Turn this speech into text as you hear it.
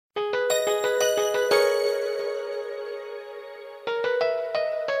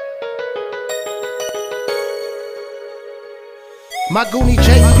My Goonie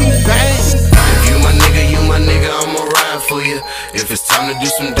JP bang. If you my nigga, I'ma ride for you. If it's time to do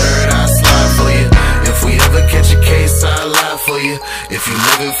some dirt, I'll slide for you. If we ever catch a case, I'll lie for you. If you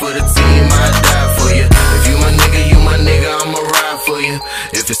living for the team, I'll die for you. If you my nigga, I'ma ride for you.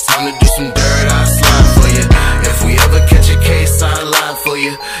 If it's time to do some dirt, I'll slide for you. If we ever catch a case, I'll lie for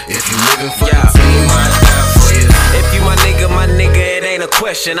you. If you living for the team, I'll die for you. If you my nigga, it ain't a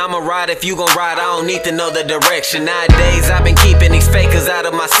question. I'ma ride if you gon' ride, I don't need to know the direction. Nowadays, I've been keeping these fakers out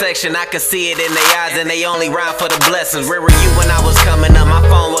of my section. I can see it in their eyes and they only rhyme for the blessings. Where were you when I was coming up? My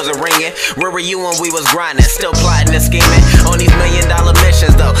phone wasn't ringing. Where were you when we was grinding? Still plotting and scheming on these $1 million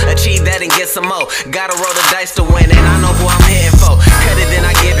missions though. Achieve that and get some more. Gotta roll the dice to win and I know who I'm hitting for. Cut it then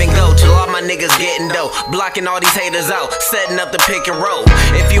I give and go till all my niggas getting dough. Blocking all these haters out, setting up the pick and roll.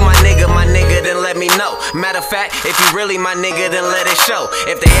 If you my nigga, then let me know. Matter of fact, if you really my nigga, then let it show.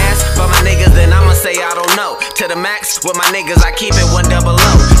 If they ask for my niggas, then I'ma say I don't know. To the max, with my niggas, I keep it 100.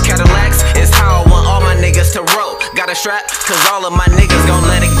 Cadillacs is how I want all my niggas to roll. Got a strap, cause all of my niggas gon'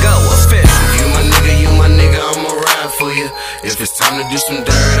 let it go. Official. If you my nigga, I'ma ride for you. If it's time to do some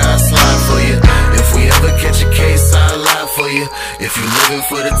dirt, I'll slide for you. If we ever catch a case, I'll lie for you. If you living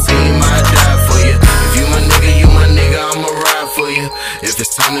for the team, I'll die for you. If you my nigga, I'ma ride for you. If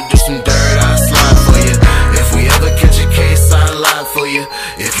it's time to do some dirt, I'll slide for you. If we ever catch a case, I'll lie for you.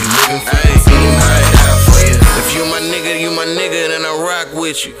 If you living for the team, I'll die for you. If you my nigga, then I rock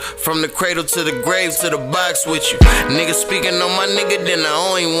with you. From the cradle to the grave to the box with you. Nigga speaking on my nigga, then the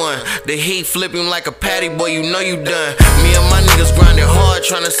only one. The heat flip him like a patty, boy, you know you done. Me and my niggas grinding hard,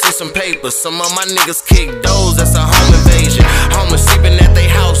 trying to see some papers. Some of my niggas kick doors, that's a home invasion. Homeless sleeping at they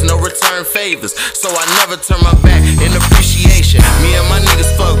house, no return favors. So I never turn my back in appreciation. Me and my niggas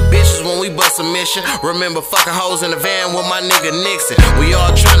fuck bitches when we bust a mission. Remember fucking hoes in the van with my nigga Nixon. We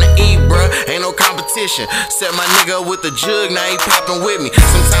all trying to eat, bruh, ain't no competition. Set my nigga up with the jug, now he popping with me.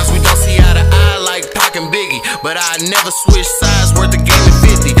 Sometimes we don't see eye to eye like Pac and Biggie, but I never switch sides, worth the game of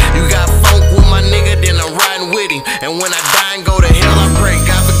 50. You got funk with my nigga, then I'm riding with him. And when I die and go to hell, I pray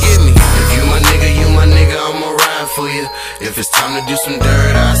God forgive me. If you my nigga, I'ma ride for you. If it's time to do some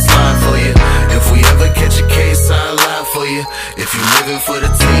dirt, I'll slide for you. If we ever catch a case, I'll lie for you. If you living for the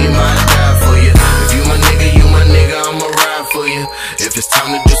team, I'll die for you. If you my nigga, I'ma ride for you. If it's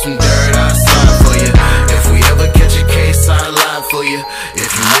time to do some dirt, I'll slide for you. If we ever catch a case, I'll lie for you. If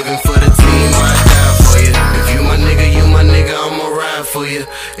you living for the team, I'll die for you. If you my nigga, I'ma ride for you.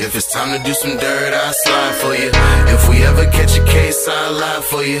 If it's time to do some dirt, I'll slide for you. If we ever catch a case, I'll lie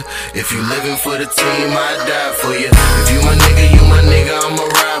for you. If you living for the team, I'll die for you. If you my nigga, I'ma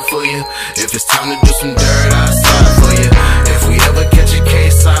ride for you. If it's time to do some dirt, I'll slide for you.